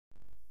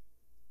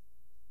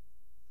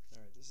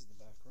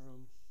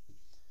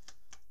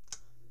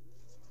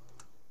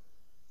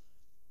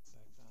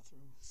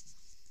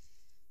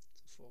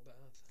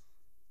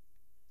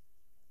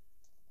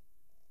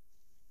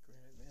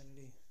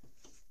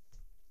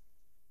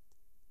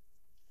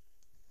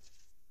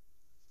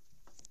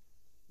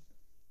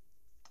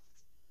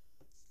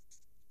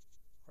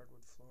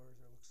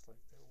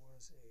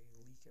was a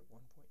leak at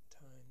one point in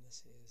time.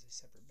 This is a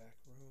separate back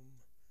room.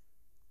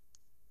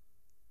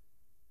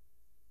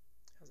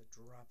 Has a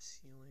drop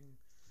ceiling.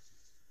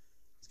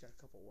 It's got a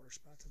couple water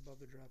spots above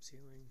the drop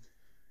ceiling.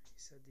 He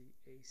said the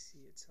AC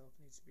itself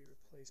needs to be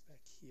replaced back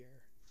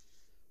here.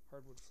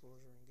 Hardwood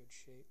floors are in good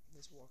shape.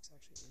 This walks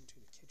actually into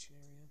the kitchen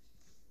area.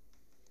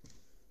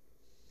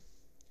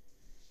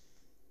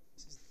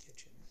 This is the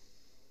kitchen.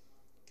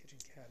 Kitchen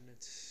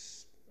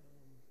cabinets.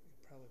 You could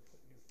probably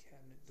put new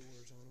cabinet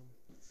doors on them.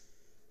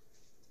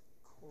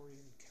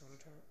 Corian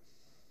countertop.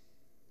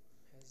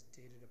 Has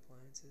dated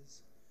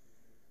appliances.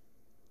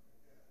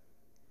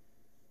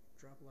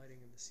 Drop lighting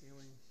in the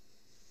ceiling.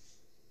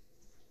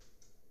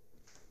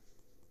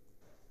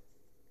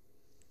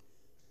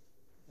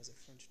 Has a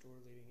French door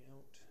leading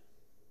out.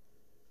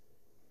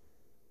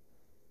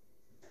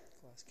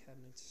 Glass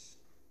cabinets.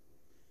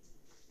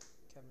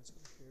 Cabinets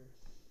over here.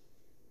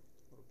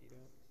 A little beat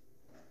up.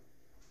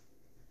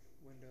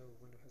 Window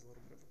has a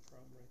little bit of a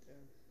problem right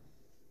there.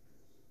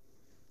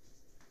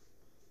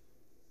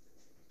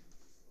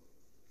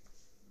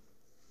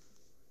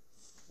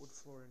 Wood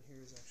floor in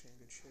here is actually in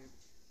good shape.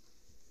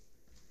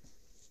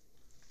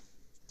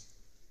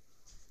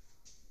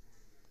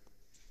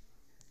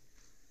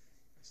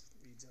 This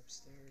leads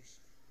upstairs.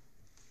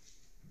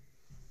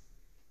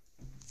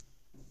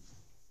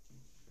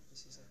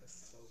 This is like a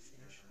faux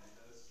finish.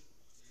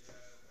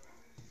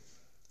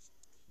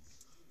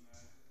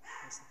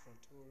 That's the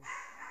front door.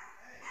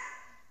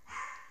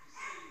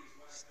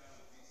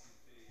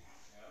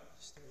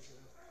 Stairs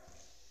are.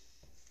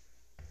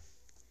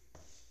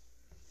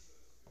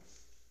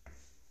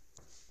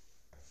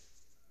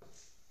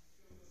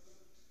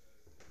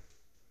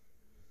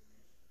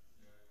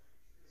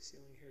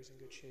 Ceiling here is in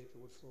good shape. The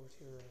wood floors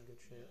here are in good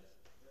shape.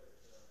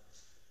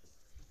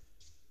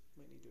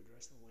 Might need to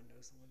address the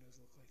windows. The windows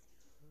look like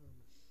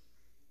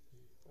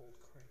old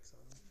cracks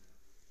on them.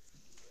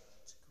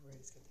 It's great.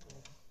 It's got the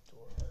old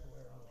door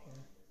hardware on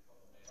here.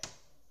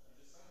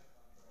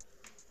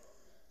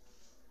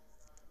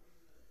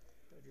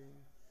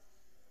 Bedroom.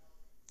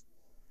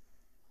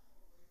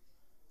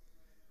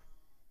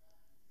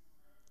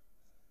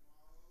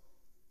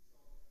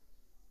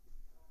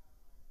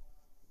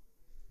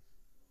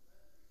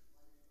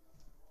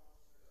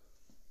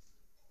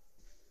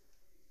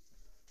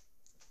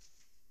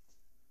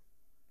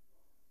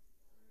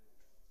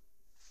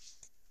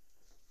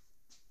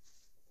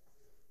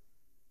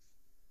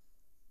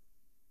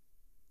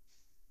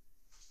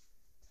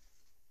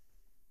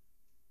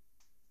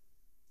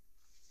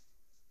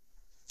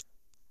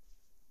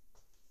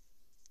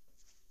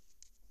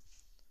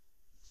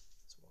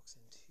 This walks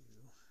into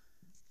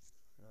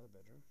another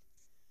bedroom.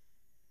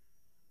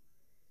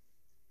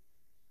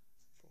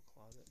 Full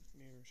closet,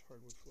 mirrors,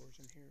 hardwood floors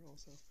in here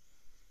also.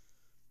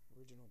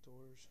 Original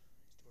doors.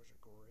 These doors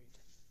are great.